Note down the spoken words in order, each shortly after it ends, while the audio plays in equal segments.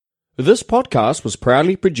This podcast was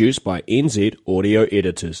proudly produced by NZ Audio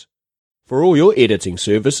Editors. For all your editing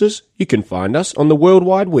services, you can find us on the World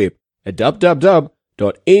Wide Web at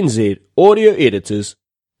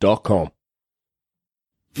www.nzaudioeditors.com.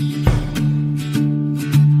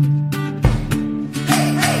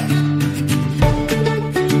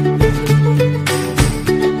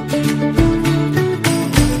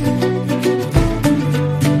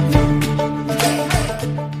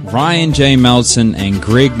 Ryan J. Melson and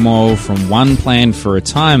Greg Moll from One Plan for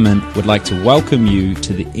Retirement would like to welcome you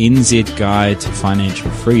to the NZ Guide to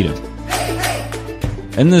Financial Freedom.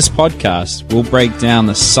 In this podcast, we'll break down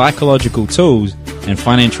the psychological tools and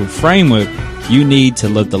financial framework you need to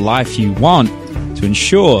live the life you want to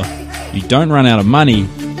ensure you don't run out of money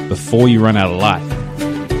before you run out of life.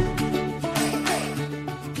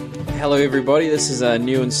 Hello everybody, this is a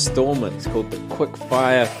new installment called the Quick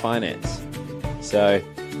Fire Finance. So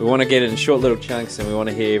we want to get it in short little chunks and we want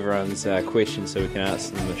to hear everyone's questions so we can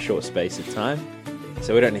answer them in a short space of time.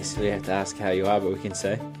 So we don't necessarily have to ask how you are, but we can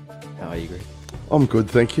say, how are you, Greg? I'm good,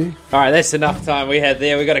 thank you. All right, that's enough time we had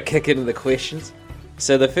there. We've got to kick into the questions.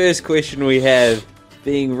 So the first question we have,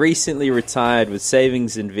 being recently retired with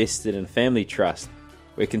savings invested in family trust,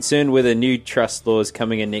 we're concerned whether new trust laws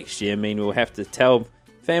coming in next year mean we'll have to tell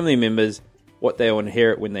family members what they will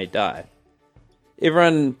inherit when they die.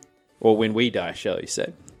 Everyone, or when we die, shall we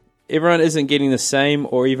say. Everyone isn't getting the same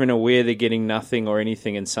or even aware they're getting nothing or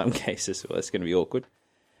anything in some cases. Well, that's going to be awkward.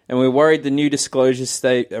 And we're worried the new disclosure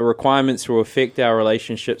requirements will affect our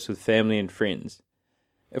relationships with family and friends.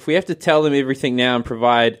 If we have to tell them everything now and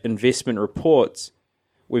provide investment reports,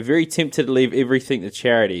 we're very tempted to leave everything to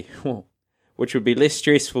charity, which would be less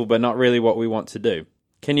stressful but not really what we want to do.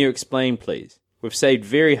 Can you explain, please? We've saved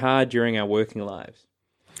very hard during our working lives.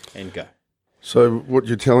 And go. So what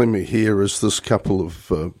you're telling me here is this couple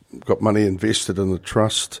have got money invested in a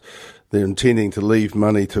trust. They're intending to leave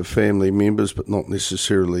money to family members, but not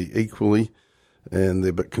necessarily equally. And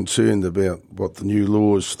they're a bit concerned about what the new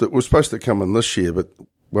laws that were supposed to come in this year, but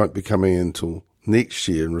won't be coming in until next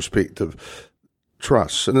year in respect of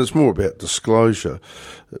trusts. And it's more about disclosure.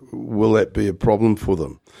 Will that be a problem for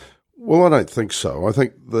them? Well, I don't think so. I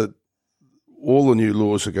think that all the new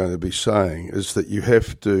laws are going to be saying is that you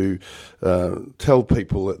have to tell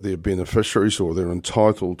people that they're beneficiaries or they're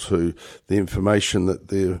entitled to the information that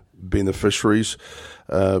they're beneficiaries.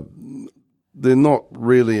 They're not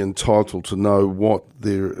really entitled to know what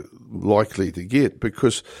they're likely to get,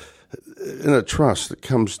 because in a trust it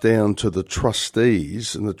comes down to the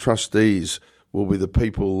trustees, and the trustees will be the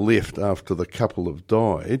people left after the couple have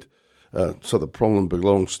died, so the problem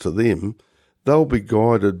belongs to them. They'll be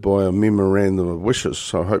guided by a memorandum of wishes,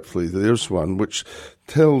 so hopefully there's one, which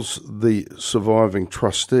tells the surviving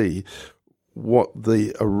trustee what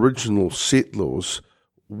the original settlors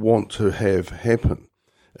want to have happen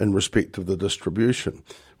in respect of the distribution,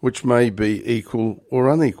 which may be equal or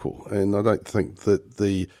unequal. And I don't think that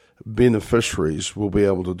the beneficiaries will be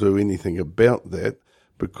able to do anything about that,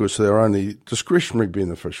 because they're only discretionary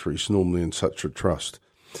beneficiaries normally in such a trust.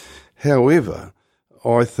 However,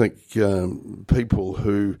 I think people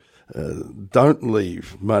who don't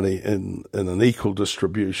leave money in an equal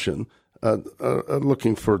distribution are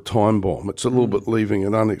looking for a time bomb. It's a little bit leaving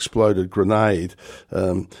an unexploded grenade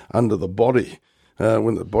under the body.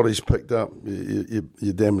 When the body's picked up,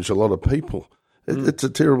 you damage a lot of people. It's a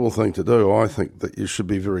terrible thing to do. I think that you should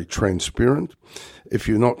be very transparent. If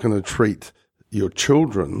you're not going to treat your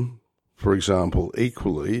children, for example,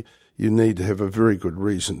 equally, you need to have a very good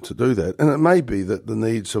reason to do that. And it may be that the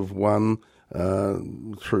needs of one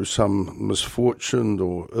through some misfortune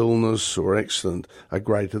or illness or accident are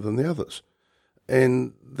greater than the others.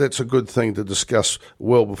 And that's a good thing to discuss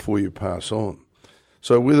well before you pass on.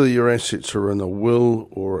 So whether your assets are in a will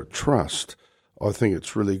or a trust, I think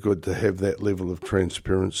it's really good to have that level of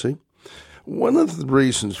transparency. One of the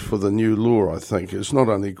reasons for the new law, I think, is not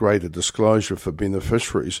only greater disclosure for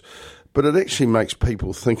beneficiaries, but it actually makes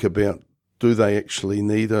people think about, do they actually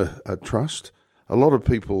need a trust? A lot of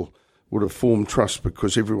people would have formed trusts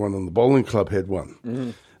because everyone in the bowling club had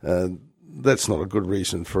one. That's not a good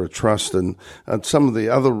reason for a trust. And some of the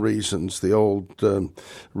other reasons, the old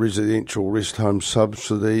residential rest home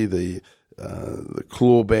subsidy, the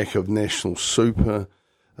clawback of national super,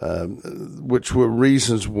 which were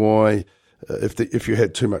reasons why if you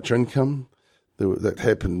had too much income, that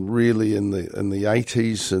happened really in the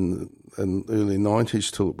 80s and early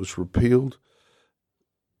 90s till it was repealed.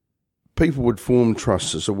 People would form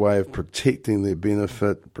trusts as a way of protecting their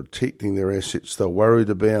benefit, protecting their assets. They're worried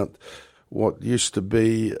about what used to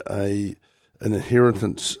be an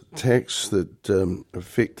inheritance tax that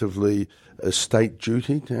effectively estate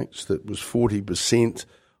duty tax that was 40%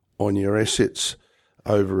 on your assets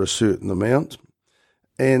over a certain amount.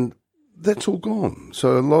 And that's all gone.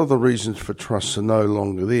 So a lot of the reasons for trusts are no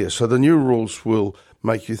longer there. So the new rules will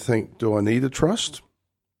make you think, do I need a trust?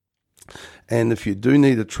 And if you do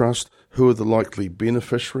need a trust, who are the likely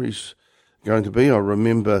beneficiaries going to be? I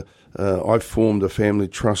remember I formed a family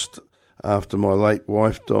trust after my late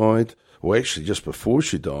wife died, or actually just before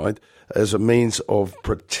she died, as a means of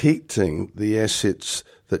protecting the assets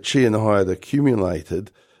that she and I had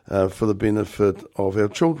accumulated for the benefit of our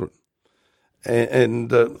children.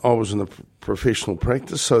 And I was in a professional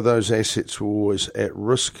practice, so those assets were always at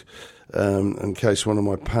risk in case one of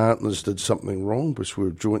my partners did something wrong, which we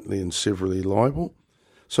were jointly and severally liable.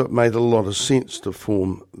 So it made a lot of sense to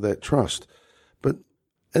form that trust. But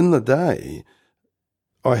in the day,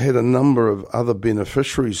 I had a number of other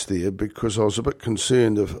beneficiaries there because I was a bit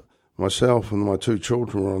concerned if myself and my two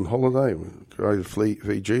children were on holiday, we go to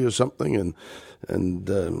Fiji or something, and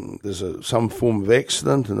there's some form of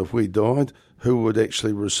accident, and if we died, who would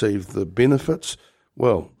actually receive the benefits?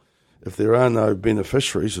 Well, if there are no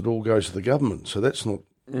beneficiaries, it all goes to the government. So that's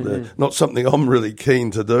not something I'm really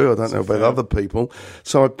keen to do. I don't know about other people.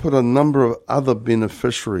 So I put a number of other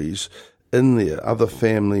beneficiaries in there, other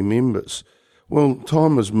family members. Well,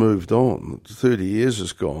 time has moved on. 30 years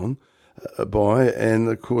has gone by, and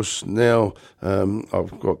of course now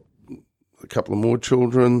I've got a couple of more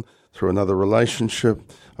children through another relationship.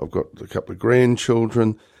 I've got a couple of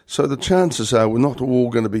grandchildren. So the chances are we're not all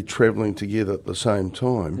going to be travelling together at the same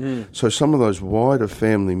time. So some of those wider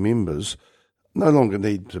family members no longer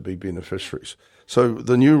need to be beneficiaries. So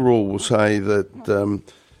the new rule will say that,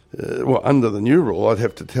 under the new rule, I'd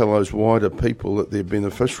have to tell those wider people that they're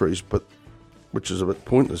beneficiaries, but which is a bit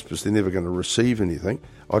pointless because they're never going to receive anything.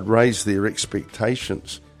 I'd raise their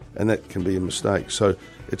expectations, and that can be a mistake. So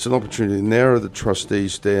it's an opportunity to narrow the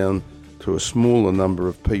trustees down to a smaller number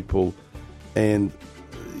of people and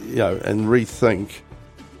rethink,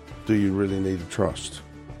 do you really need a trust?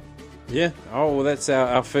 Yeah. Oh, well, that's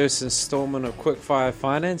our first instalment of Quickfire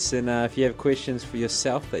Finance. And if you have questions for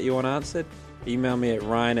yourself that you want answered, email me at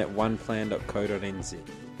ryan@oneplan.co.nz.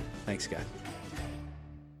 Thanks, guys.